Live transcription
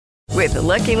With the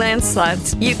Lucky Land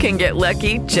Slots, you can get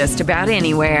lucky just about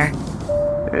anywhere.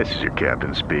 This is your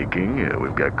captain speaking.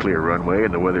 We've got clear runway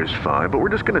and the weather's fine, but we're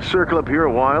just going to circle up here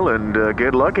a while and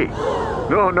get lucky.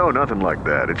 No, nothing like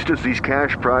that. It's just these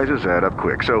cash prizes add up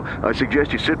quick. So I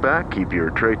suggest you sit back, keep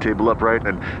your tray table upright,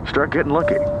 and start getting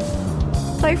lucky.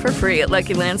 Play for free at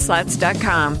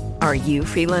LuckyLandSlots.com. Are you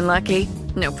feeling lucky?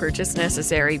 No purchase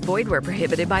necessary. Void where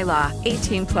prohibited by law.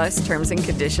 18 plus terms and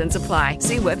conditions apply.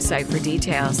 See website for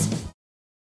details.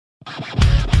 And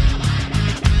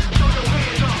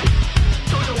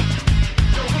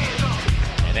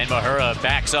then Mahura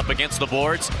backs up against the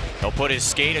boards. He'll put his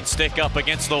skate and stick up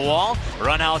against the wall,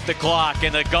 run out the clock,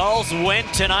 and the Gulls win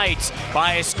tonight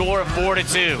by a score of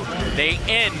 4-2. They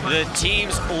end the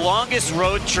team's longest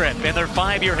road trip in their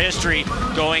 5-year history,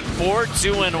 going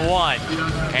 4-2-1,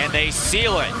 and they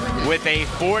seal it with a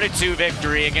 4-2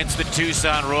 victory against the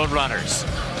Tucson Roadrunners.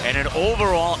 And an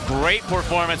overall great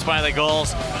performance by the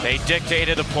Gulls. They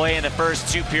dictated the play in the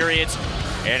first 2 periods,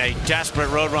 and a desperate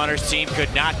Roadrunners team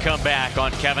could not come back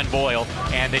on Kevin Boyle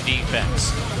and the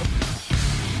defense.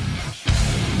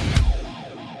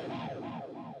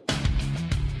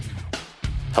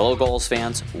 Hello, Gulls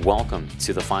fans. Welcome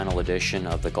to the final edition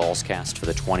of the Gulls cast for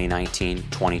the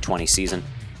 2019-2020 season.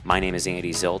 My name is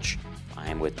Andy Zilch.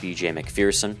 I am with B.J.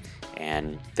 MacPherson,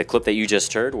 and the clip that you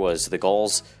just heard was the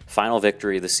Gulls' final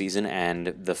victory of the season and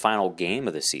the final game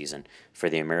of the season for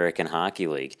the American Hockey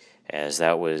League, as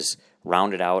that was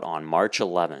rounded out on March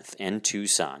 11th in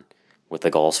Tucson with the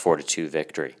Gulls' 4-2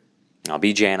 victory. Now,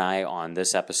 BJ and I on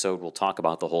this episode will talk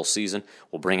about the whole season.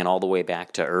 We'll bring it all the way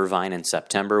back to Irvine in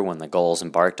September when the Gulls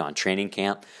embarked on training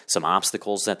camp, some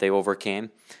obstacles that they overcame,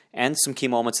 and some key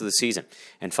moments of the season.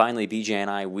 And finally, BJ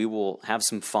and I, we will have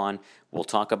some fun. We'll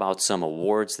talk about some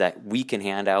awards that we can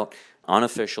hand out,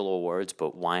 unofficial awards,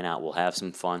 but why not? We'll have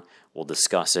some fun. We'll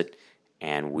discuss it,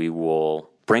 and we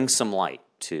will bring some light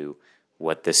to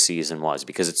what this season was,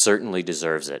 because it certainly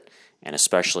deserves it, and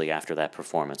especially after that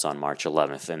performance on March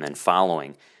 11th. And then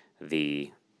following,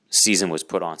 the season was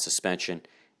put on suspension,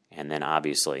 and then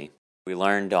obviously we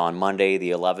learned on Monday the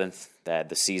 11th that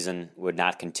the season would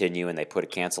not continue, and they put a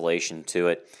cancellation to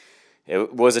it.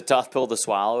 It was a tough pill to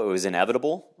swallow. It was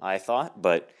inevitable, I thought,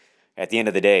 but at the end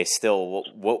of the day, still,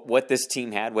 what this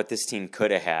team had, what this team could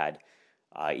have had,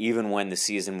 even when the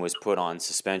season was put on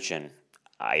suspension,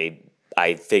 I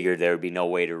figured there would be no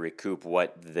way to recoup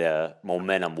what the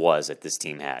momentum was that this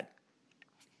team had.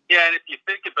 Yeah, and if you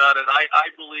think about it, I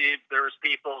believe there was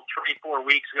people 3-4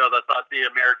 weeks ago that thought the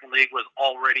American League was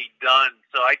already done.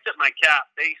 So I tip my cap.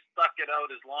 They stuck it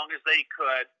out as long as they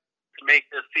could to make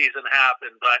this season happen,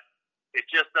 but it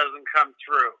just doesn't come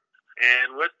through.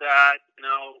 And with that,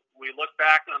 we look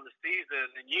back on the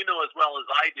season, and you know as well as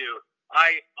I do,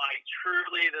 I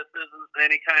truly, this isn't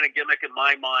any kind of gimmick in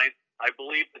my mind, I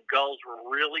believe the Gulls were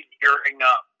really gearing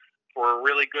up for a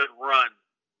really good run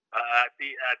at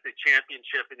the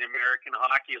championship in the American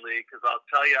Hockey League. Because I'll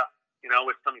tell you,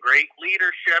 with some great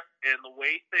leadership and the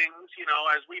way things,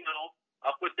 as we know,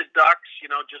 up with the Ducks,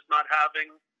 just not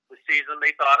having the season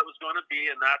they thought it was going to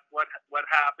be, and that's what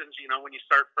happens, when you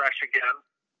start fresh again.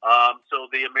 So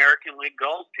the American League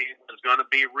Gulls team is going to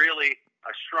be really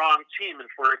a strong team, and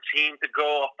for a team to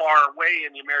go a far way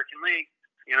in the American League,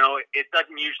 it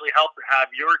doesn't usually help to have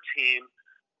your team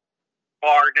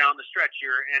far down the stretch,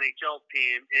 your NHL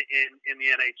team in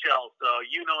the NHL. So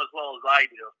as well as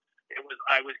I do,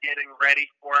 I was getting ready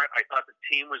for it. I thought the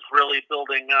team was really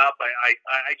building up.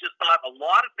 I just thought a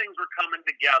lot of things were coming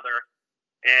together,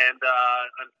 and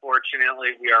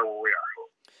unfortunately, we are where we are.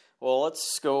 Well,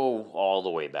 let's go all the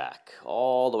way back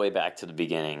to the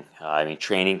beginning.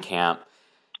 Training camp.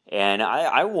 And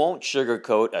I won't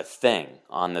sugarcoat a thing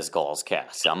on this Gulls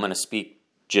cast. I'm going to speak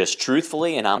just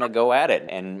truthfully, and I'm going to go at it.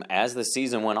 And as the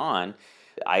season went on,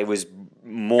 I was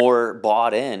more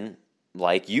bought in,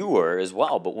 like you were as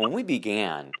well. But when we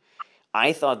began,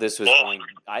 I thought this was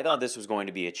going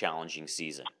to be a challenging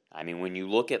season. When you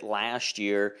look at last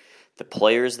year, the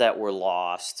players that were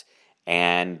lost,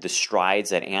 and the strides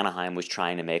that Anaheim was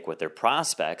trying to make with their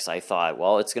prospects, I thought,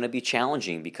 well, it's going to be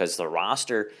challenging because the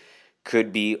roster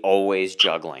could be always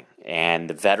juggling. And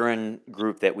the veteran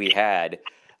group that we had,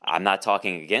 I'm not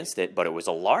talking against it, but it was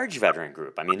a large veteran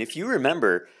group. If you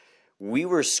remember, we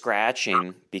were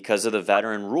scratching, because of the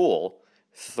veteran rule,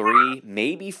 3,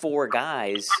 maybe 4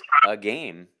 guys a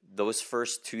game those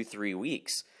first 2-3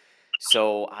 weeks.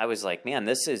 So I was like, man,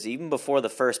 this is, even before the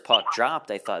first puck dropped,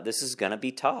 I thought this is going to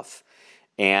be tough.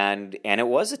 And it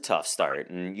was a tough start.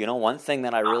 And, one thing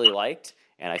that I really liked,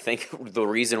 and I think the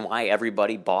reason why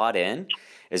everybody bought in,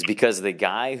 is because the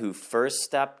guy who first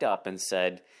stepped up and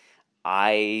said,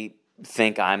 I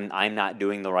think I'm not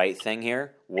doing the right thing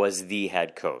here was the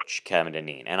head coach, Kevin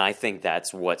Dineen. And I think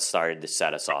that's what started to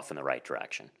set us off in the right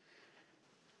direction.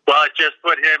 Well, it just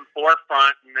put him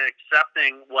forefront and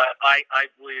accepting what I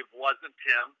believe wasn't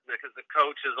him, because the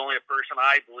coach is only a person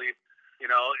I believe,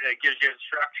 it gives you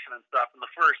instruction and stuff. In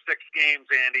the first 6 games,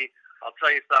 Andy, I'll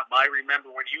tell you something. I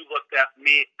remember when you looked at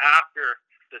me after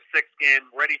the 6th game,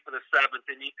 ready for the 7th,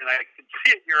 and I could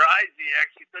see it in your eyes, you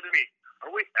actually said to me,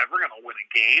 are we ever going to win a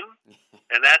game?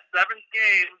 And that 7th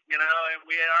game, and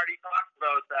we had already talked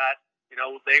about that,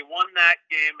 they won that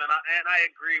game, and I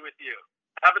agree with you.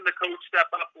 Having the coach step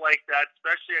up like that,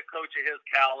 especially a coach of his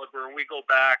caliber, and we go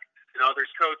back,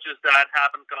 there's coaches that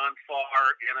haven't gone far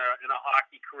in a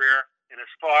hockey career, and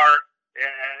as far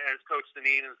as Coach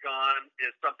Dineen has gone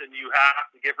is something you have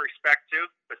to give respect to.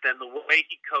 But then the way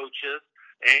he coaches,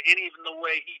 and even the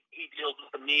way he deals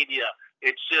with the media,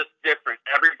 it's just different.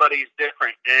 Everybody's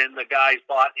different, and the guys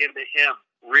bought into him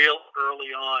real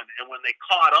early on. And when they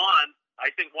caught on, I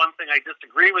think one thing I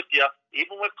disagree with you,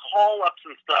 even with call-ups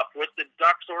and stuff, with the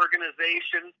Ducks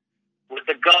organization, with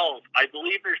the Gulls, I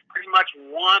believe there's pretty much 1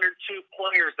 or 2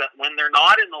 players that when they're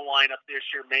not in the lineup this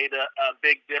year made a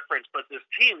big difference. But this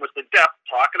team with the depth,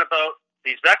 talking about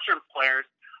these veteran players,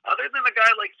 other than a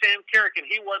guy like Sam Carrick, and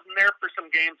he wasn't there for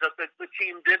some games that the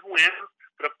team did win,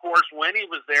 but of course when he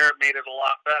was there it made it a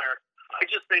lot better. I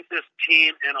just think this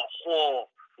team in a whole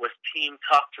was team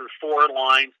tough through 4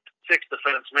 lines, 6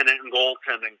 defensemen and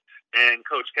goaltending. And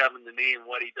Coach Kevin Dineen,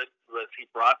 what he did was he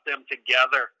brought them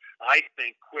together, I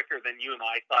think, quicker than you and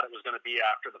I thought it was going to be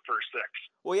after the first 6.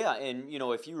 Well, yeah, and,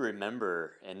 if you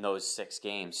remember in those 6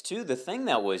 games, too, the thing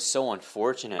that was so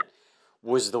unfortunate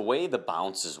was the way the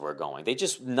bounces were going. They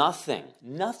just, nothing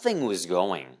was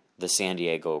going the San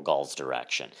Diego Gulls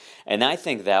direction. And I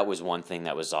think that was one thing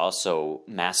that was also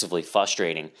massively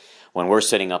frustrating when we're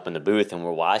sitting up in the booth and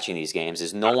we're watching these games,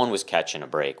 is no one was catching a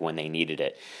break when they needed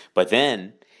it. But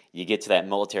then you get to that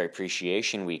military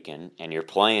appreciation weekend and you're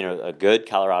playing a good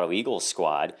Colorado Eagles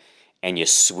squad and you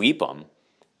sweep them.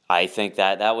 I think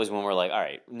that was when we're like, all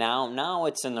right, now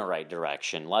it's in the right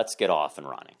direction. Let's get off and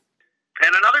running. And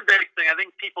another big thing I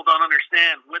think people don't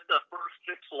understand, with the first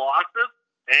 6 losses,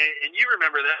 and you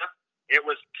remember this, it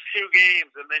was 2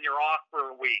 games and then you're off for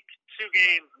a week. 2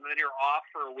 games and then you're off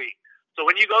for a week. So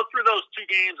when you go through those 2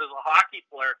 games as a hockey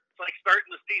player, it's like starting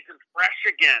the season fresh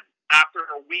again after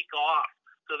a week off.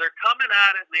 So they're coming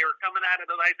at it, and they were coming at it,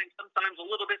 I think, sometimes a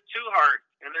little bit too hard.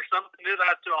 And there's something to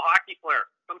that to a hockey player.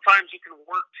 Sometimes you can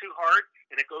work too hard,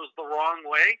 and it goes the wrong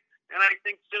way. And I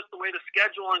think just the way the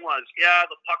scheduling was,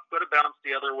 the puck could have bounced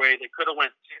the other way. They could have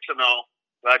went 6-0.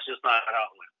 That's just not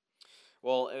how it went.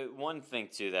 Well, one thing,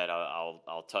 too, that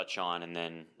I'll touch on, and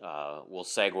then we'll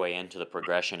segue into the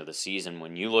progression of the season.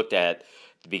 When you looked at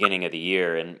the beginning of the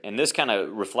year, and this kind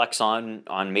of reflects on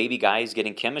maybe guys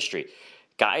getting chemistry,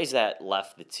 guys that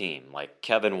left the team, like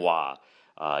Kevin Waugh.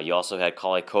 You also had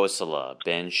Kalle Kosala.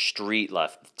 Ben Street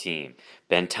left the team.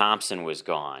 Ben Thompson was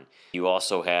gone. You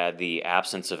also had the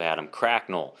absence of Adam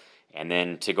Cracknell. And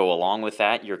then to go along with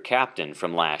that, your captain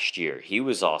from last year, he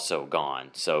was also gone.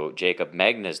 So Jacob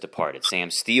Megna's departed.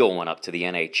 Sam Steele went up to the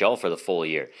NHL for the full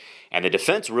year. And the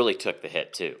defense really took the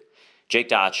hit too. Jake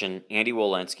Dotchin, Andy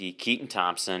Wolinski, Keaton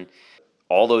Thompson,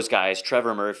 all those guys,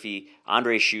 Trevor Murphy,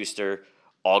 Andre Schuster,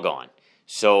 all gone.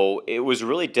 So it was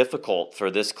really difficult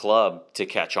for this club to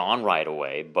catch on right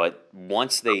away. But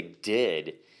once they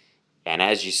did, and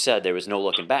as you said, there was no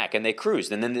looking back, and they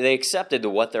cruised. And then they accepted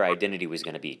what their identity was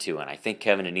going to be, too. And I think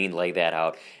Kevin Dineen laid that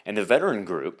out. And the veteran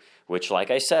group, which,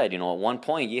 like I said, at one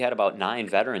point you had about 9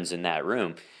 veterans in that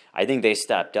room. I think they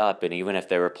stepped up, and even if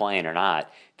they were playing or not,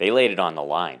 they laid it on the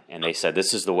line. And they said,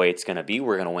 this is the way it's going to be.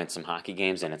 We're going to win some hockey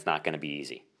games, and it's not going to be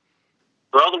easy.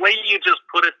 Well, the way you just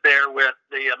put it there, with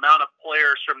the amount of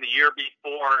players from the year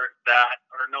before that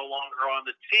are no longer on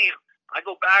the team, I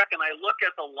go back and I look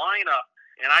at the lineup,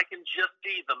 and I can just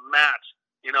see the match,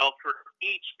 for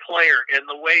each player and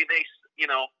the way they,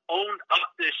 owned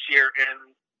up this year.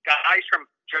 And guys from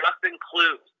Justin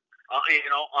Kluge,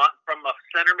 from a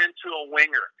centerman to a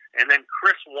winger. And then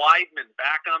Chris Weidman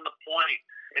back on the point.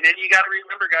 And then you got to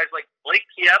remember guys like Blake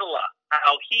Pietila,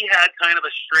 how he had kind of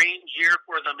a strange year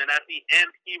for them. And at the end,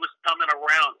 he was coming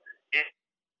around. And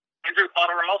Andrew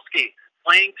Podorowski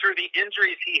playing through the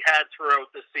injuries he had throughout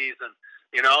the season.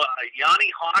 Yanni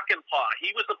Hockenpah,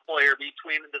 he was a player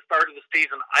between the start of the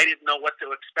season. I didn't know what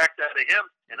to expect out of him,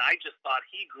 and I just thought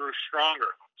he grew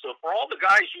stronger. So for all the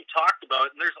guys you talked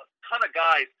about, and there's a ton of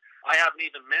guys I haven't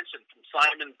even mentioned, from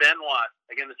Simon Benoit,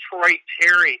 again, the Troy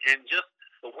Terry, and just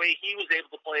the way he was able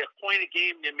to play a point a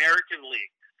game in the American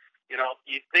League.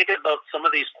 You think about some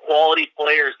of these quality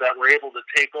players that were able to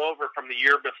take over from the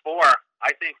year before.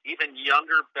 I think even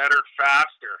younger, better,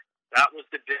 faster. That was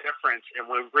the difference. And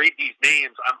when we read these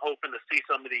names, I'm hoping to see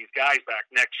some of these guys back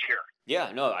next year.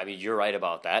 Yeah, no, I mean, you're right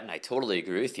about that, and I totally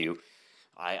agree with you.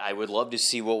 I would love to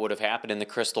see what would have happened in the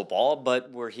crystal ball, but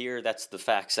we're here. That's the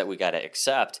facts that we got to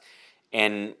accept.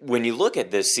 And when you look at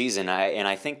this season,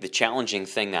 I think the challenging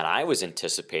thing that I was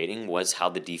anticipating was how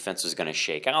the defense was going to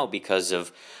shake out because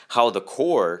of how the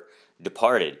core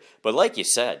departed. But like you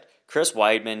said, Chris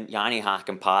Weidman, Yanni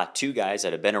Hakanpää, two guys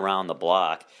that have been around the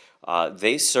block,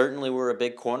 they certainly were a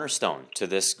big cornerstone to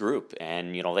this group.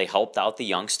 And, they helped out the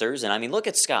youngsters. And, I mean, look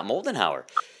at Scott Moldenhauer.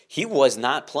 He was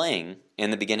not playing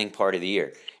in the beginning part of the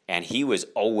year, and he was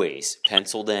always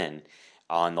penciled in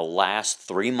on the last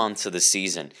 3 months of the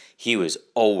season. He was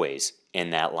always in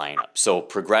that lineup. So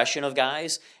progression of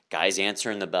guys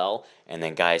answering the bell, and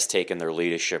then guys taking their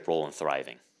leadership role and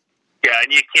thriving. Yeah,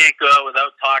 and you can't go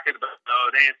without talking about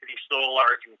Anthony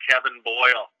Stolarz and Kevin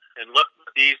Boyle. And look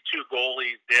what these two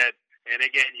goalies did. And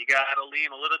again, you got to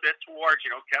lean a little bit towards,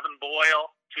 Kevin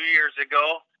Boyle 2 years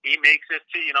ago. He makes it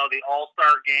to, the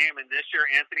All-Star game. And this year,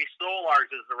 Anthony Stolarz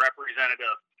is the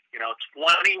representative.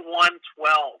 21-12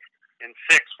 and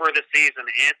 6 for the season.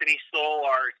 Anthony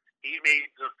Stolarz, he made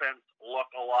the defense look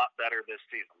a lot better this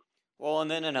season. Well, and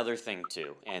then another thing,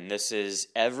 too. And this is,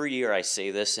 every year I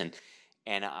say this, and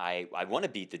I want to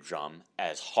beat the drum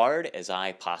as hard as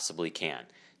I possibly can.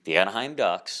 The Anaheim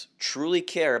Ducks truly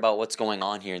care about what's going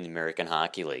on here in the American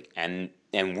Hockey League. And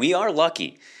we are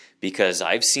lucky because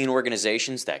I've seen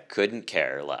organizations that couldn't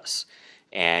care less.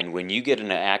 And when you get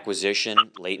an acquisition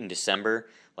late in December,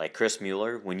 like Chris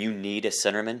Mueller, when you need a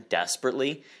centerman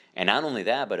desperately, and not only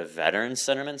that, but a veteran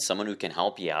centerman, someone who can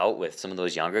help you out with some of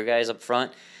those younger guys up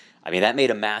front, I mean, that made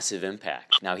a massive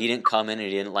impact. Now, he didn't come in and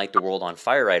he didn't light the world on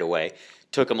fire right away.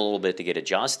 Took him a little bit to get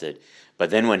adjusted. But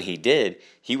then when he did,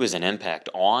 he was an impact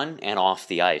on and off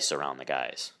the ice around the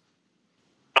guys.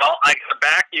 Well, I can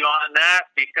back you on that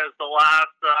because the last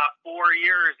 4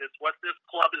 years, it's what this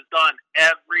club has done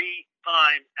every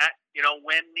time,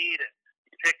 when needed.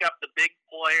 You pick up the big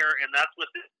player, and that's what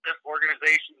this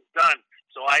organization has done.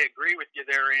 So I agree with you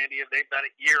there, Andy, and they've done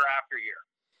it year after year.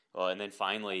 Well, and then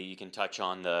finally, you can touch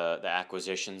on the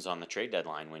acquisitions on the trade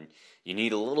deadline when you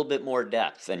need a little bit more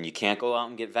depth, and you can't go out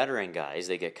and get veteran guys.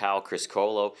 They get Kyle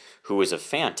Criscolo, who was a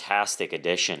fantastic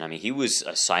addition. I mean, he was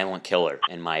a silent killer,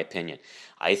 in my opinion.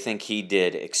 I think he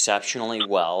did exceptionally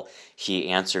well. He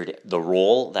answered the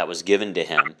role that was given to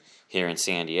him here in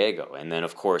San Diego. And then,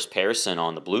 of course, Pearson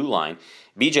on the blue line.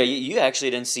 BJ, you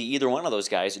actually didn't see either one of those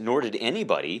guys, nor did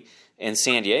anybody in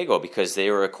San Diego because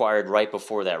they were acquired right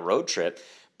before that road trip.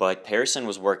 But Pearson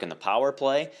was working the power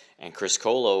play, and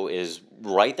Criscolo is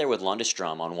right there with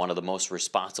Lundestrom on one of the most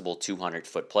responsible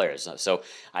 200-foot players. So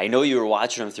I know you were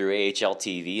watching him through AHL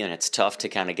TV, and it's tough to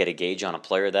kind of get a gauge on a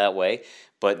player that way.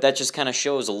 But that just kind of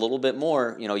shows a little bit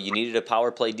more. You needed a power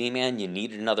play D-man. You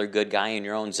needed another good guy in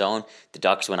your own zone. The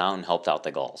Ducks went out and helped out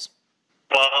the Gulls.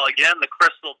 Well, again, the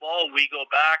crystal ball, we go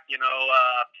back,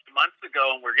 a few months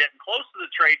ago, and we're getting close to the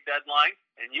trade deadline,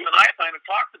 and you and I kind of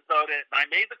talked about it, and I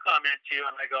made the comment to you,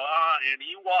 and I go,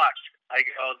 Andy, you watch. I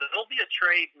go, there'll be a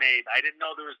trade made. I didn't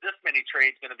know there was this many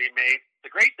trades going to be made. The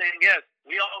great thing is,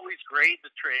 we always grade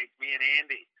the trades, me and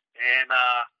Andy, and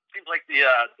it seems like the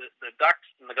Ducks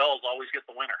and the Gulls always get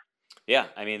the winner. Yeah,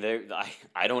 I mean,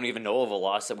 I don't even know of a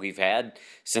loss that we've had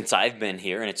since I've been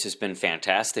here, and it's just been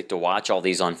fantastic to watch all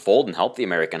these unfold and help the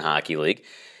American Hockey League.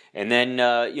 And then,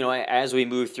 as we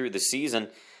move through the season,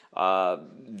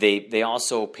 they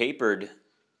also papered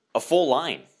a full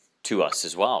line to us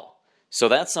as well. So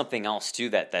that's something else, too,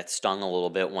 that stung a little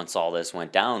bit once all this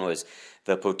went down was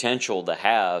the potential to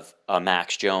have a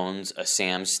Max Jones, a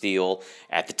Sam Steele.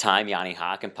 At the time, Yanni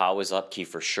Hakanpää was up,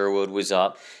 Kiefer Sherwood was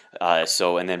up.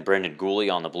 And then Brendan Gooley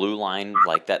on the blue line.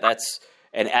 Like that's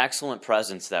an excellent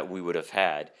presence that we would have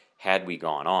had we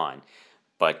gone on.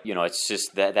 But, it's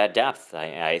just that depth.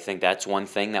 I think that's one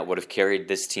thing that would have carried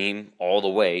this team all the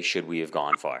way should we have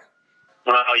gone far.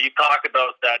 Well, you talk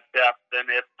about that depth, and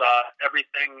if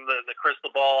everything, the crystal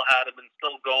ball had been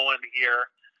still going here,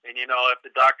 and, if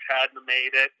the Ducks hadn't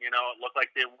made it, it looked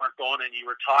like they weren't going, and you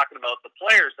were talking about the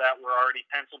players that were already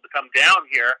penciled to come down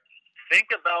here, think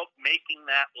about making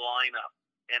that lineup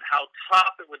and how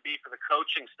tough it would be for the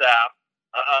coaching staff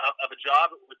of a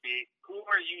job it would be. Who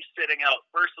are you sitting out?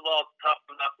 First of all, it's tough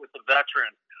enough with the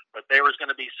veterans, but there was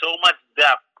going to be so much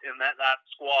depth in that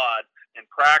squad, and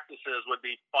practices would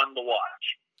be fun to watch.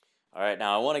 All right,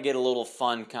 now I want to get a little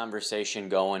fun conversation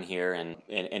going here, and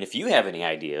if you have any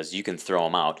ideas, you can throw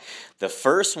them out. The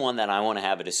first one that I want to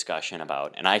have a discussion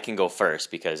about, and I can go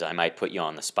first because I might put you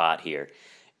on the spot here,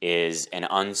 is an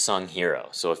unsung hero.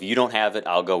 So if you don't have it,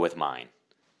 I'll go with mine.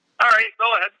 All right,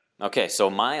 go ahead. Okay, so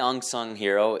my unsung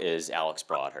hero is Alex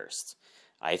Broadhurst.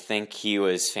 I think he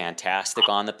was fantastic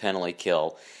on the penalty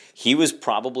kill. He was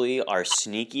probably our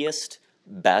sneakiest,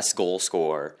 best goal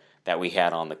scorer that we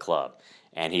had on the club.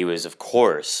 And he was, of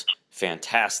course,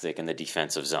 fantastic in the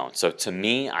defensive zone. So to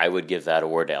me, I would give that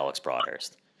award to Alex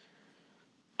Broadhurst.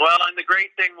 Well, and the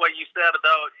great thing what you said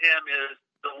about him is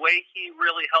the way he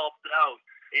really helped out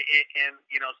and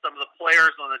some of the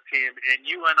players on the team. And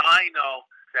you and I know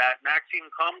that Maxime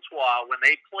Comtois, when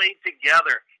they played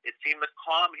together, it seemed to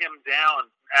calm him down,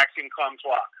 Maxime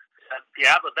Comtois. If you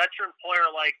have a veteran player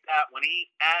like that, when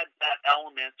he adds that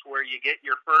element where you get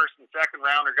your first and second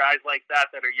rounder guys like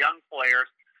that are young players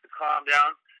to calm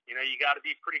down, you got to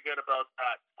be pretty good about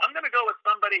that. I'm going to go with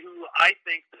somebody who I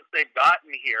think since they've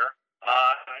gotten here,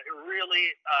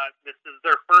 this is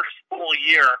their first full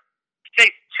year. It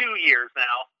takes 2 years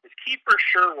now. Is Kiefer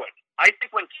Sherwood. I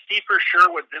think when Kiefer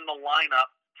Sherwood's in the lineup,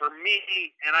 for me,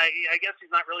 and I guess he's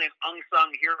not really an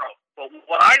unsung hero, but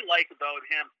what I like about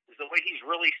him is the way he's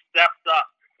really stepped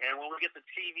up. And when we get the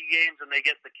TV games and they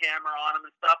get the camera on him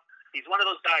and stuff, he's one of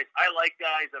those guys. I like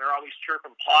guys that are always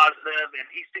chirping positive, and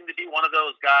he seemed to be one of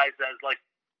those guys that's like,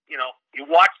 you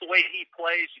watch the way he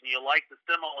plays and you like to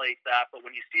simulate that, but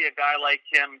when you see a guy like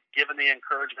him giving the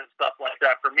encouragement, stuff like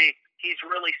that, for me, he's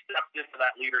really stepped into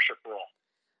that leadership role.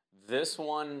 This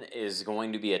one is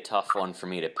going to be a tough one for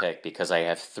me to pick because I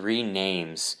have 3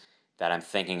 names that I'm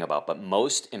thinking about, but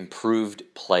most improved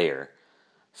player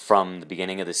from the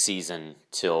beginning of the season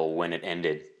till when it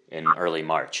ended in early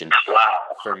March. And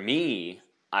for me,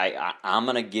 I'm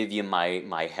going to give you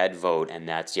my head vote, and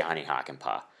that's Jani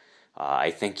Hakanpää.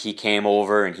 I think he came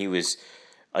over and he was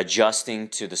adjusting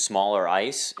to the smaller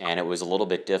ice, and it was a little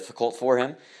bit difficult for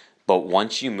him. But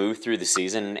once you move through the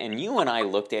season, and you and I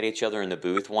looked at each other in the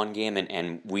booth one game,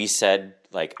 and we said,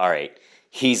 like, all right,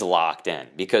 he's locked in.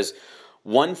 Because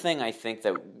one thing I think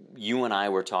that you and I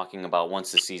were talking about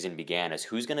once the season began is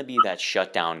who's going to be that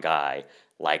shutdown guy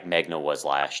like Megna was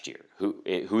last year?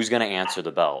 Who's going to answer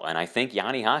the bell? And I think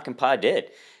Jani Hakanpää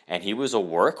did. And he was a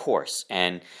workhorse.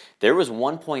 And there was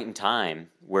one point in time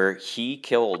where he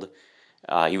killed...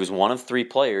 he was one of 3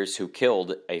 players who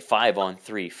killed a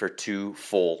 5-on-3 for 2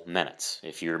 full minutes,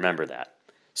 if you remember that.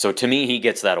 So to me, he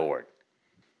gets that award.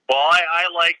 Well, I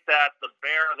like that. The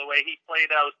Bear, the way he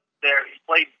played out there, he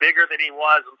played bigger than he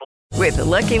was. With the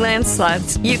Lucky Land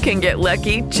Slots, you can get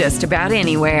lucky just about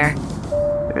anywhere.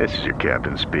 This is your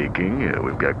captain speaking.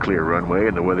 We've got clear runway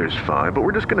and the weather's fine, but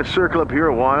we're just going to circle up here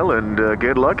a while and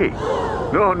get lucky.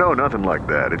 No, nothing like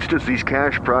that. It's just these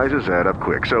cash prizes add up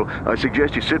quick. So I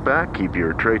suggest you sit back, keep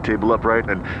your tray table upright,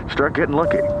 and start getting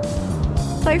lucky.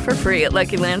 Play for free at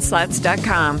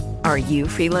LuckyLandSlots.com. Are you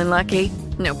feeling lucky?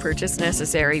 No purchase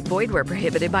necessary. Void where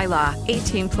prohibited by law.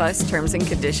 18+ terms and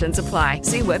conditions apply.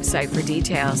 See website for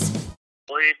details.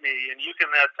 Believe me, and you can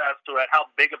attest to it, how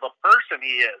big of a person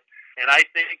he is. And I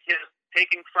think his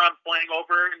taking from playing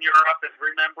over in Europe and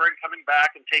remembering coming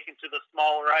back and taking to the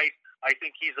smaller ice, I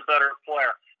think he's a better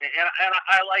player. And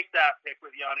I like that pick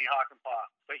with Jani Hakanpää.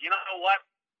 But you know what?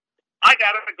 I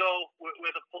got to go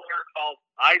with a player called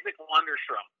Isaac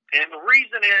Lunderstrom. And the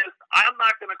reason is I'm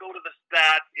not going to go to the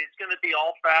stats. It's going to be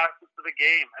all facets of the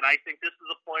game. And I think this is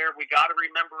a player we got to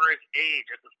remember his age.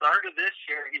 At the start of this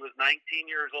year, he was 19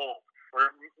 years old.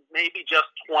 Or maybe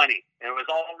just 20. And it was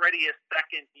already his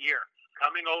second year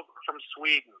coming over from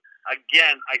Sweden.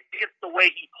 Again, I think it's the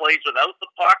way he plays without the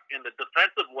puck and the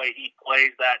defensive way he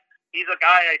plays that he's a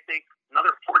guy, I think,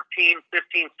 another 14,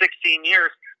 15, 16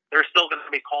 years, they're still going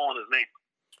to be calling his name.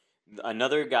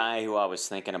 Another guy who I was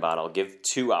thinking about, I'll give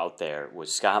 2 out there,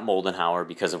 was Scott Moldenhauer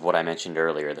because of what I mentioned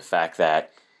earlier, the fact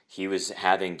that he was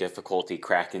having difficulty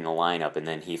cracking the lineup, and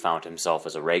then he found himself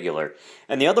as a regular.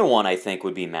 And the other one, I think,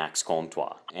 would be Max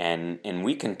Comtois. And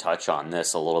we can touch on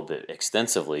this a little bit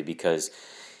extensively because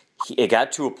it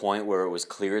got to a point where it was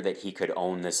clear that he could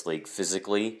own this league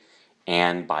physically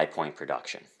and by point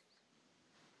production.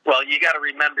 Well, you got to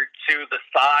remember, too, the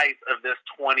size of this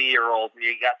 20-year-old.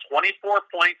 He got 24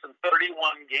 points in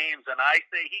 31 games, and I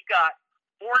say he got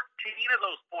 14 of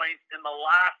those points in the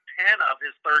last 10 of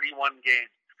his 31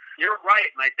 games. You're right,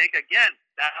 and I think, again,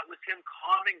 that was him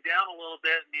calming down a little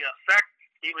bit and the effect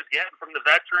he was getting from the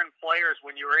veteran players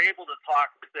when you were able to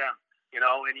talk with them. And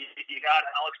you got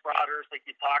Alex Broadhurst, like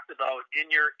you talked about,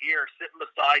 in your ear, sitting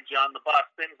beside you on the bus,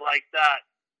 things like that.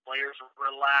 Players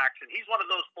relax. And he's one of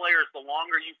those players, the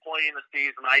longer you play in the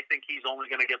season, I think he's only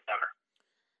going to get better.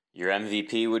 Your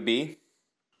MVP would be?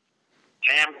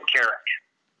 Sam Carrick.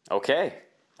 Okay.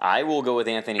 I will go with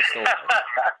Anthony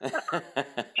Stolar.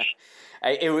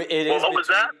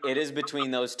 It is between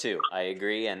those two. I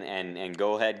agree. And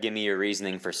go ahead, give me your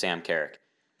reasoning for Sam Carrick.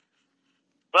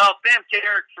 Well, Sam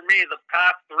Carrick, for me, the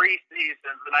past 3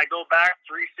 seasons, and I go back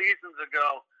 3 seasons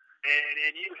ago,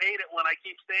 and you hate it when I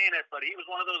keep saying it, but he was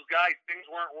one of those guys, things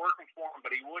weren't working for him,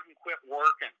 but he wouldn't quit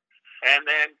working. And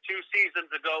then 2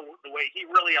 seasons ago, the way he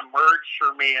really emerged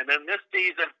for me, and then this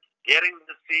season, getting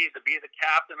to be the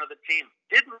captain of the team,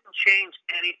 didn't change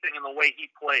anything in the way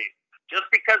he played. Just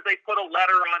because they put a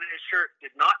letter on his shirt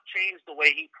did not change the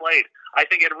way he played. I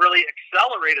think it really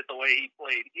accelerated the way he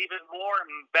played, even more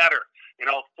and better.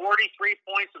 43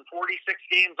 points in 46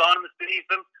 games on the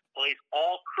season, plays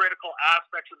all critical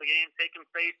aspects of the game, taking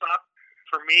face-off.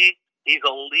 For me, he's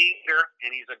a leader,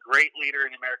 and he's a great leader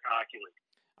in the American Hockey League.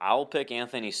 I'll pick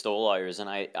Anthony Stolarz, and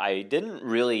I didn't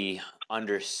really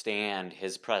understand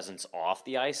his presence off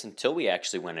the ice until we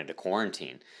actually went into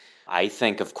quarantine. I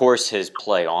think, of course, his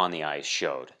play on the ice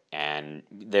showed, and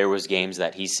there was games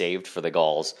that he saved for the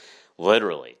Gulls,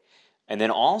 literally. And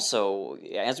then also,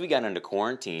 as we got into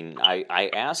quarantine, I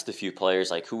asked a few players,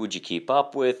 like, who would you keep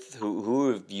up with?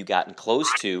 Who have you gotten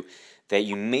close to that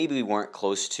you maybe weren't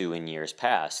close to in years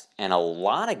past? And a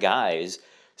lot of guys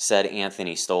said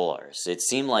Anthony Stolarz. It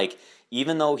seemed like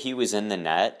even though he was in the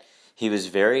net, he was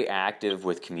very active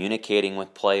with communicating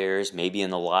with players, maybe in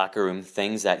the locker room,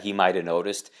 things that he might have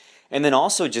noticed. And then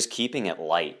also just keeping it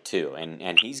light, too.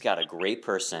 And he's got a great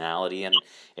personality, and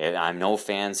I know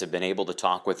fans have been able to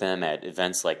talk with him at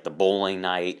events like the bowling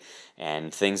night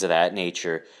and things of that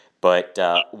nature. But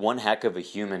one heck of a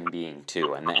human being,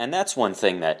 too. And that's one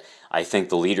thing that I think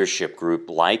the leadership group,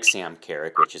 like Sam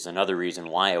Carrick, which is another reason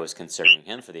why I was considering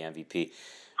him for the MVP,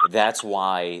 that's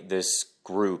why this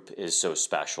group is so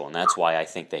special. And that's why I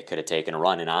think they could have taken a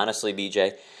run. And honestly,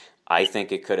 BJ, I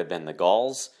think it could have been the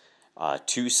Gulls,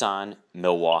 Tucson,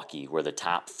 Milwaukee were the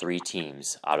top 3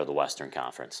 teams out of the Western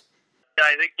Conference. Yeah,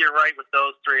 I think you're right with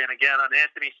those 3. And again, on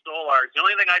Anthony Stolarz, the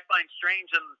only thing I find strange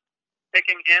in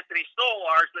picking Anthony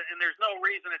Stolarz, and there's no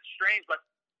reason it's strange, but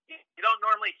you don't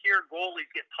normally hear goalies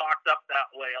get talked up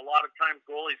that way. A lot of times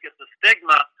goalies get the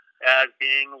stigma as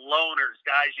being loners,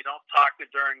 guys you don't talk to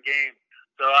during games.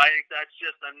 So I think that's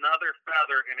just another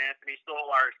feather in Anthony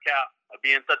Stolar's cap of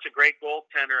being such a great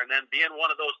goaltender and then being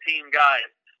one of those team guys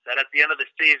that at the end of the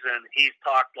season, he's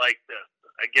talked like this.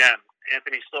 Again,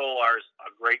 Anthony Stolarz,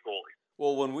 a great goalie.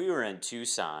 Well, when we were in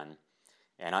Tucson,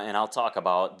 and I'll talk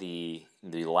about the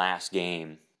last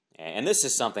game, and this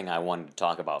is something I wanted to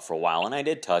talk about for a while, and I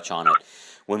did touch on it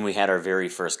when we had our very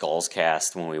first Gulls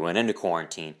cast when we went into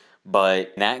quarantine.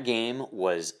 But that game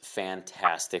was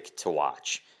fantastic to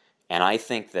watch. And I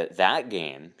think that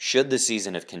game, should the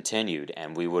season have continued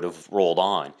and we would have rolled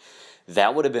on,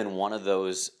 that would have been one of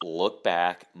those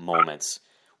look-back moments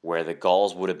where the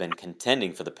Gulls would have been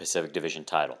contending for the Pacific Division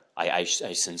title. I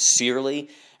sincerely,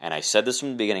 and I said this from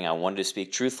the beginning, I wanted to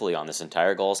speak truthfully on this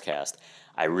entire Gulls cast,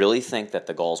 I really think that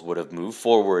the Gulls would have moved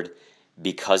forward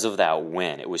because of that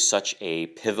win. It was such a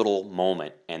pivotal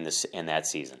moment in that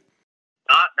season.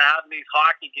 Not having these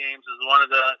hockey games is one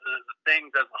of the things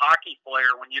as a hockey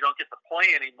player when you don't get to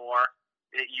play anymore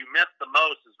that you miss the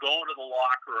most is going to the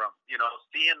locker room,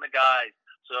 seeing the guys.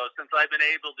 So since I've been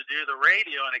able to do the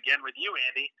radio, and again with you,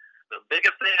 Andy, the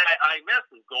biggest thing I miss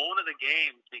is going to the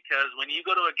games because when you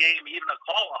go to a game, even a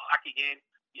hockey game,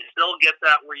 you still get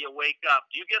that where you wake up.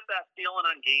 Do you get that feeling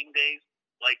on game days?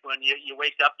 Like when you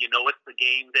wake up, it's the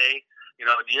game day.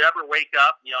 Do you ever wake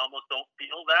up and you almost don't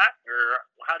feel that? Or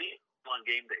how do you feel on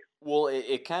game days? Well,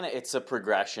 it's a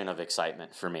progression of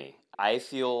excitement for me. I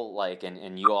feel like,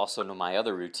 and you also know my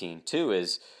other routine too,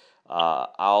 is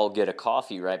I'll get a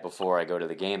coffee right before I go to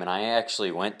the game. And I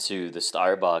actually went to the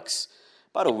Starbucks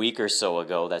about a week or so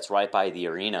ago that's right by the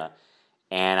arena.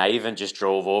 And I even just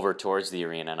drove over towards the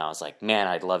arena, and I was like, man,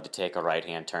 I'd love to take a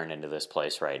right-hand turn into this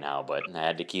place right now. But I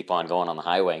had to keep on going on the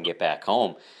highway and get back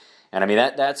home. And I mean,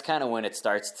 that's kind of when it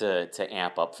starts to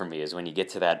amp up for me, is when you get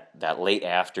to that late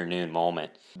afternoon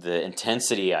moment. The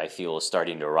intensity, I feel, is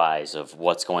starting to rise of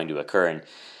what's going to occur. And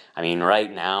I mean,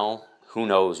 right now, who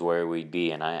knows where we'd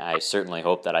be. And I certainly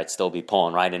hope that I'd still be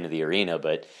pulling right into the arena.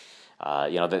 But,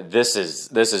 this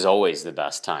is always the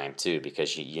best time, too,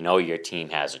 because you know your team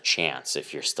has a chance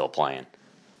if you're still playing.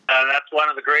 That's one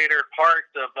of the greater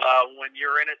parts of when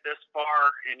you're in it this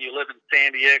far and you live in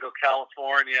San Diego,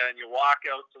 California, and you walk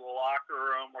out to the locker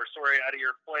room out of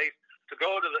your place to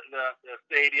go to the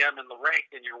stadium and the rink,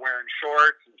 and you're wearing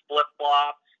shorts and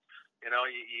flip-flops.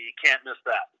 You can't miss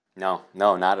that. No,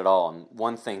 not at all. And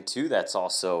one thing, too, that's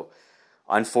also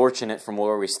unfortunate from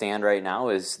where we stand right now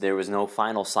is there was no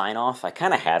final sign-off. I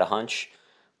kind of had a hunch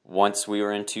once we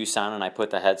were in Tucson and I put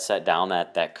the headset down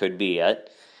that could be it.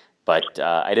 But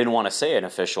I didn't want to say an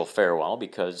official farewell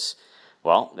because,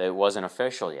 well, it wasn't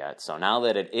official yet. So now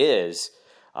that it is,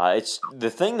 it's the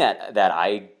thing that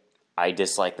I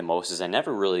dislike the most is I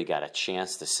never really got a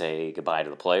chance to say goodbye to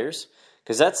the players,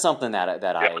 because that's something that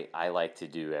I like to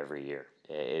do every year.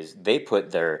 Is they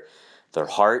put their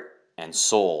heart and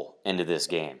soul into this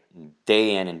game,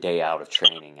 day in and day out of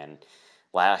training. And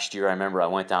last year, I remember I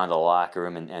went down to the locker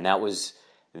room, and that was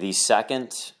the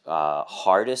second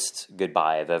hardest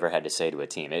goodbye I've ever had to say to a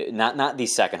team. Not the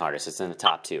second hardest, it's in the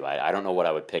top two. I don't know what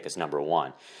I would pick as number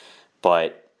one.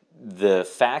 But the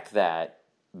fact that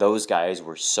those guys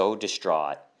were so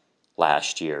distraught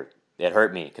last year, it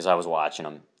hurt me because I was watching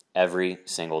them every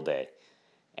single day.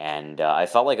 And I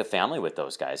felt like a family with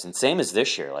those guys. And same as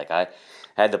this year. Like I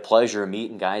had the pleasure of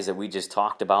meeting guys that we just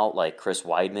talked about, like Chris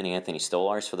Weidman, Anthony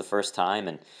Stolars for the first time,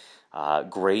 and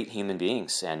great human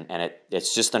beings. And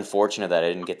it's just unfortunate that I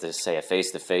didn't get to say a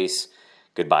face-to-face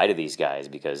goodbye to these guys,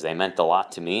 because they meant a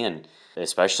lot to me, and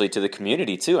especially to the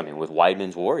community too. I mean, with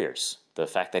Weidman's Warriors, the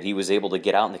fact that he was able to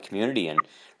get out in the community and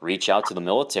reach out to the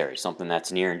military, something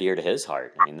that's near and dear to his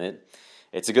heart. I mean,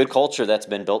 it's a good culture that's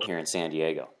been built here in San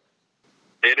Diego.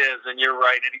 It is, and you're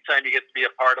right. Anytime you get to be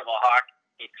a part of a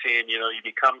hockey team, you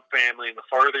become family, and the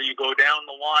farther you go down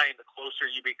the line, the closer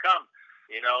you become,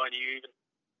 and you even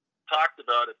talked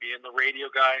about it, being the radio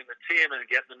guy in the team and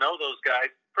getting to know those guys.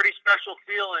 Pretty special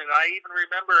feeling. I even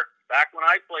remember back when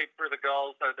I played for the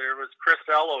Gulls, there was Chris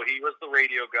Ello. He was the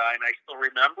radio guy, and I still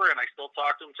remember, and I still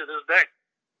talk to him to this day.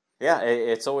 Yeah,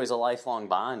 it's always a lifelong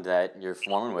bond that you're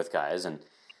forming with guys, and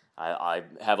I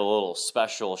have a little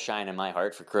special shine in my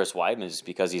heart for Chris Weidman just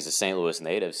because he's a St. Louis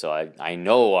native, so I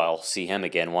know I'll see him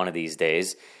again one of these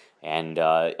days, and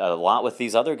a lot with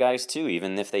these other guys too,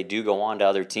 even if they do go on to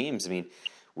other teams. I mean,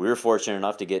 we were fortunate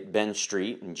enough to get Ben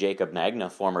Street and Jacob Magna,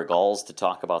 former Gulls, to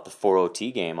talk about the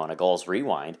 4OT game on a Gulls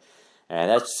Rewind,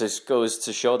 and that just goes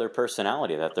to show their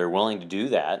personality, that they're willing to do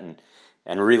that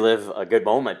and relive a good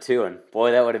moment too. And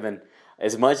boy, that would have been,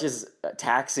 as much as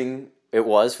taxing it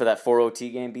was for that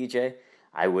 4OT game, BJ,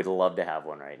 I would love to have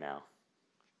one right now.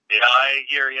 Yeah, I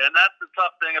hear you. And that's the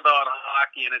tough thing about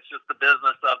hockey, and it's just the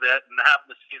business of it, and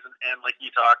having the season end like you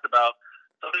talked about.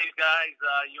 Some of these guys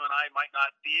you and I might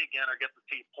not see again or get to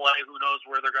see play. Who knows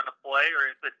where they're going to play, or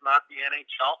if it's not the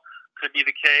NHL, could be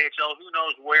the KHL. Who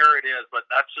knows where it is, but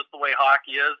that's just the way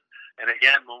hockey is. And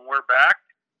again, when we're back,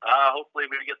 hopefully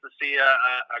we get to see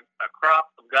a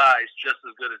crop of guys just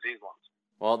as good as these ones.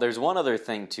 Well, there's one other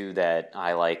thing, too, that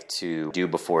I like to do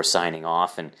before signing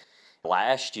off. And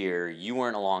last year, you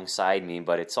weren't alongside me,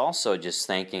 but it's also just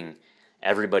thanking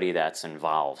everybody that's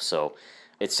involved. So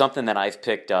it's something that I've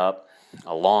picked up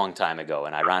a long time ago.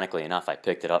 And ironically enough, I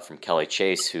picked it up from Kelly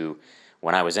Chase, who,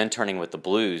 when I was interning with the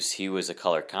Blues, he was a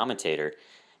color commentator.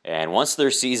 And once their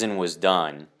season was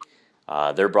done,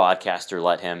 their broadcaster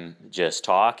let him just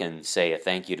talk and say a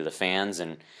thank you to the fans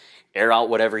and air out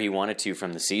whatever he wanted to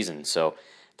from the season. So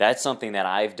that's something that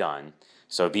I've done.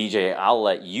 So, BJ, I'll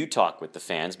let you talk with the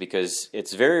fans, because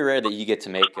it's very rare that you get to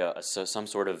make some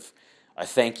sort of a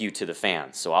thank you to the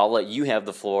fans. So I'll let you have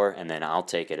the floor, and then I'll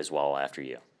take it as well after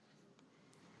you.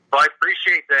 Well, I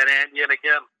appreciate that, Andy. And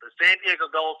again, the San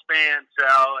Diego Gulls fans,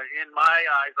 in my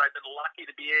eyes, I've been lucky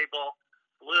to be able,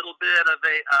 a little bit of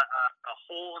a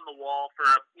hole in the wall for,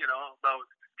 about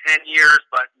 10 years,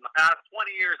 but in the past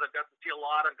 20 years, I've got to see a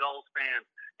lot of Gulls fans,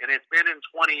 and it's been in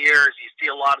 20 years, you see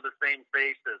a lot of the same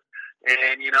faces, and,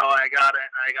 I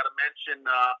gotta mention,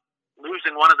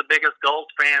 losing one of the biggest Gulls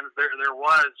fans there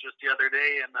was just the other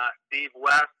day, and Steve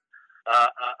West,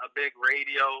 a big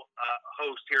radio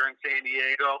host here in San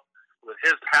Diego. With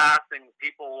his passing,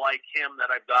 people like him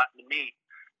that I've gotten to meet.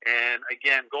 And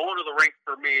again, going to the rink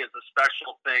for me is a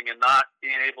special thing, and not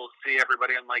being able to see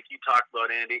everybody, and like you talked about,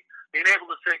 Andy, being able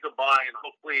to say goodbye, and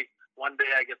hopefully one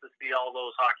day I get to see all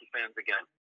those hockey fans again.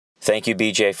 Thank you,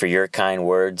 BJ, for your kind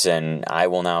words, and I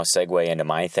will now segue into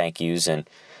my thank yous. And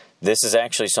this is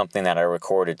actually something that I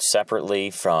recorded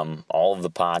separately from all of the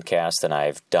podcasts, and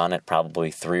I've done it probably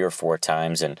 3 or 4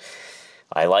 times. And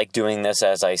I like doing this,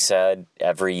 as I said,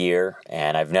 every year,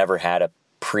 and I've never had a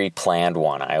pre-planned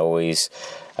one. I always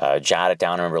jot it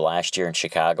down. I remember last year in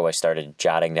Chicago, I started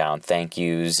jotting down thank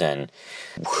yous and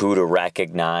who to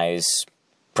recognize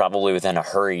probably within a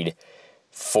hurried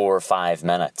 4 or 5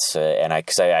 minutes. And I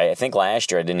think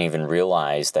last year I didn't even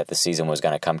realize that the season was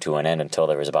going to come to an end until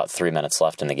there was about 3 minutes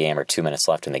left in the game or 2 minutes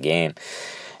left in the game.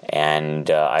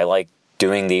 And I like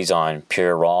doing these on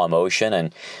pure raw emotion,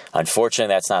 and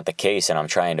unfortunately that's not the case, and I'm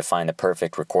trying to find the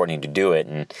perfect recording to do it,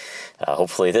 and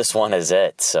hopefully this one is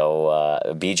it. So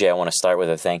BJ, I want to start with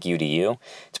a thank you to you.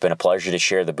 It's been a pleasure to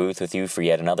share the booth with you for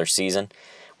yet another season.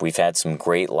 We've had some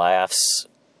great laughs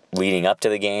leading up to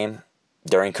the game,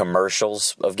 during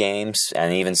commercials of games,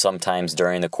 and even sometimes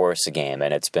during the course of game,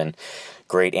 and it's been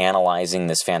great analyzing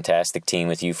this fantastic team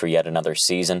with you for yet another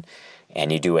season,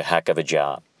 and you do a heck of a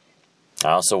job. I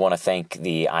also want to thank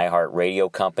the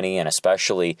iHeartRadio company, and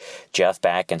especially Jeff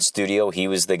back in studio. He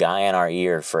was the guy in our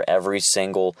ear for every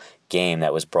single game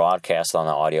that was broadcast on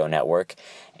the audio network,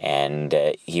 and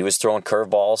he was throwing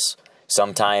curveballs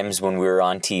sometimes when we were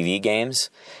on TV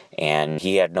games, and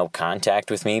he had no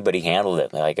contact with me, but he handled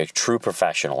it like a true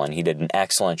professional, and he did an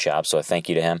excellent job, so a thank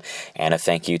you to him, and a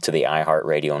thank you to the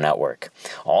iHeartRadio network.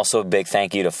 Also, a big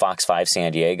thank you to Fox 5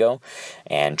 San Diego,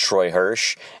 and Troy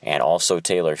Hirsch, and also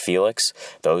Taylor Felix.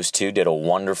 Those two did a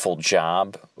wonderful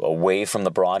job away from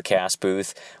the broadcast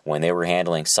booth when they were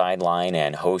handling sideline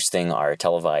and hosting our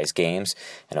televised games,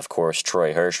 and of course,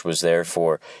 Troy Hirsch was there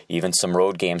for even some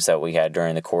road games that we had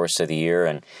during the course of the year,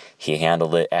 and he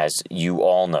handled it, as you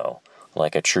all know,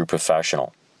 like a true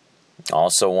professional.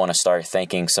 Also want to start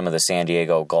thanking some of the San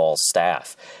Diego Gulls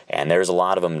staff, and there's a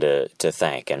lot of them to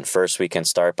thank. And first we can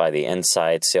start by the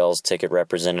inside sales ticket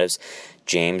representatives,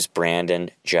 James, Brandon,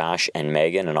 Josh, and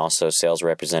Megan, and also sales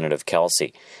representative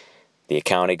Kelsey. The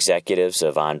account executives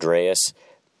of Andreas,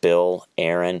 Bill,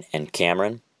 Aaron, and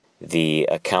Cameron. The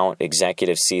account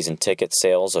executive season ticket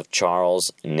sales of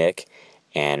Charles, Nick,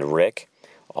 and Rick.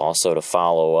 Also to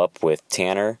follow up with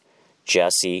Tanner,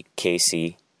 Jesse,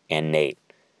 Casey, and Nate.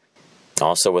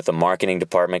 Also with the marketing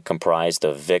department comprised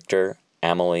of Victor,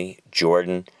 Emily,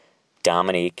 Jordan,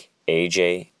 Dominique,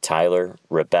 AJ, Tyler,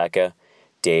 Rebecca,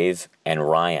 Dave, and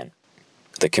Ryan.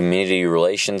 The community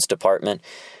relations department,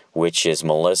 which is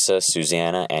Melissa,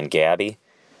 Susanna, and Gabby.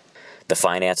 The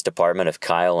finance department of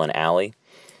Kyle and Allie.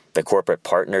 The corporate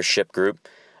partnership group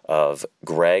of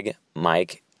Greg,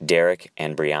 Mike, Derek,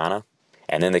 and Brianna.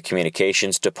 And then the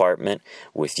communications department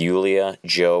with Yulia,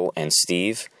 Joe, and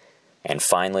Steve. And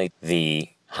finally, the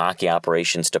hockey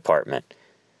operations department.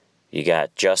 You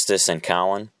got Justice and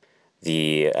Colin,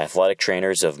 the athletic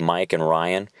trainers of Mike and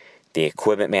Ryan, the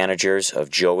equipment managers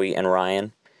of Joey and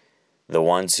Ryan, the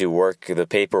ones who work the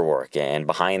paperwork and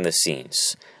behind the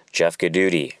scenes, Jeff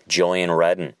Gaduti, Jillian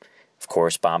Redden, of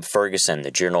course Bob Ferguson,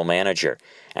 the general manager,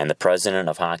 and the president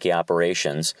of hockey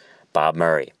operations, Bob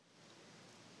Murray.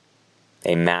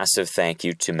 A massive thank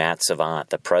you to Matt Savant,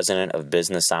 the president of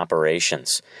business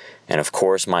operations. And of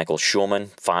course, Michael Schulman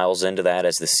files into that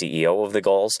as the CEO of the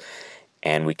Gulls.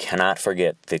 And we cannot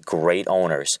forget the great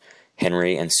owners,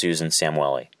 Henry and Susan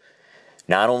Samueli.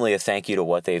 Not only a thank you to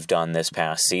what they've done this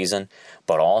past season,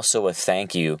 but also a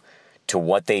thank you to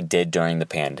what they did during the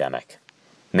pandemic.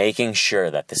 Making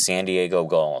sure that the San Diego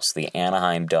Gulls, the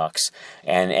Anaheim Ducks,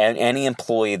 and any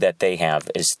employee that they have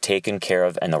is taken care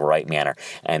of in the right manner.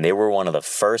 And they were one of the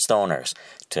first owners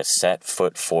to set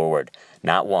foot forward,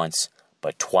 not once,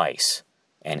 but twice.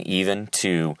 And even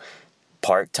to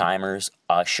part-timers,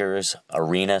 ushers,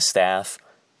 arena staff,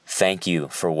 thank you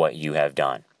for what you have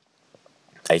done.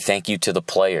 I thank you to the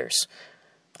players.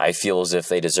 I feel as if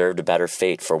they deserved a better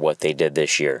fate for what they did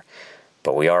this year.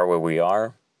 But we are where we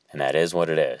are. And that is what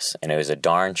it is. And it was a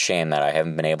darn shame that I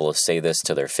haven't been able to say this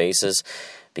to their faces,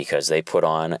 because they put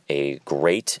on a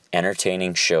great,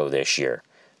 entertaining show this year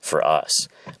for us.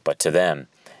 But to them,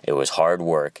 it was hard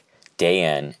work, day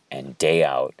in and day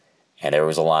out. And there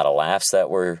was a lot of laughs that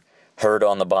were heard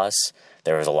on the bus.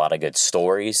 There was a lot of good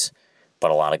stories,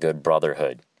 but a lot of good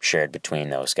brotherhood shared between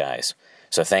those guys.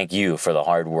 So thank you for the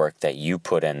hard work that you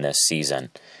put in this season.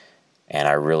 And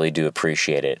I really do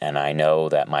appreciate it. And I know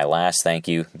that my last thank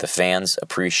you, the fans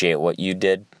appreciate what you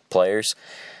did, players.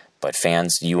 But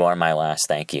fans, you are my last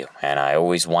thank you. And I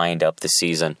always wind up the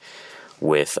season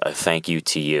with a thank you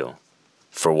to you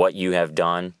for what you have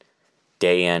done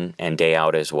day in and day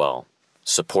out as well.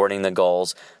 Supporting the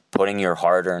Gulls, putting your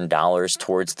hard-earned dollars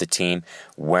towards the team,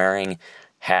 wearing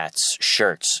hats,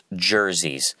 shirts,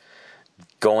 jerseys,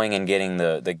 going and getting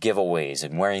the giveaways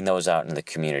and wearing those out in the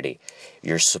community.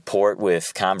 Your support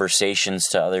with conversations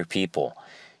to other people.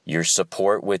 Your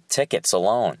support with tickets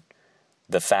alone.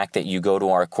 The fact that you go to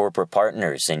our corporate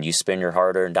partners and you spend your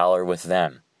hard-earned dollar with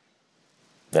them.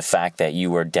 The fact that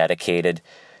you are dedicated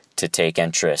to take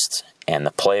interest in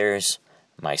the players,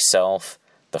 myself,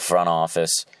 the front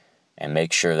office, and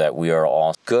make sure that we are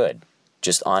all good,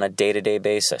 just on a day-to-day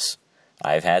basis.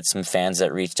 I've had some fans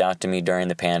that reached out to me during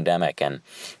the pandemic and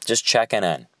just checking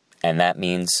in, and that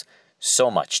means so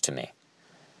much to me.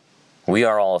 We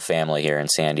are all a family here in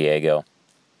San Diego,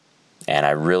 and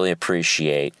I really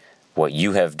appreciate what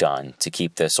you have done to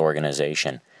keep this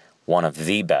organization one of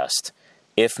the best,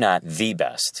 if not the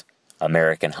best,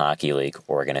 American Hockey League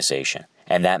organization.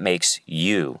 And that makes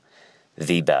you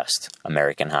the best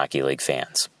American Hockey League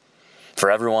fans. For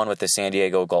everyone with the San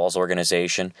Diego Gulls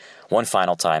organization, one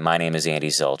final time, my name is Andy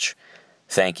Zilch.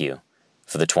 Thank you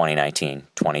for the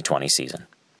 2019-2020 season.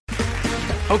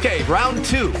 Okay, round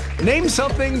two. Name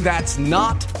something that's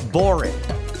not boring.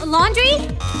 A laundry?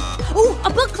 Ooh, a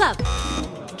book club.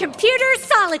 Computer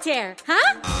solitaire,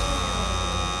 huh?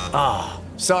 Ah,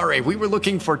 sorry, we were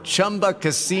looking for Chumba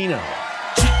Casino.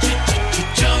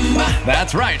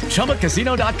 That's right,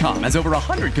 ChumbaCasino.com has over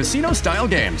 100 casino-style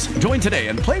games. Join today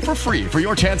and play for free for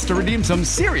your chance to redeem some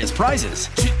serious prizes.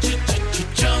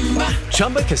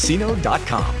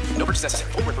 ChumbaCasino.com. No purchase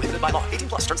necessary. Void where prohibited by law. 18+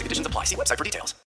 terms and conditions apply. See website for details.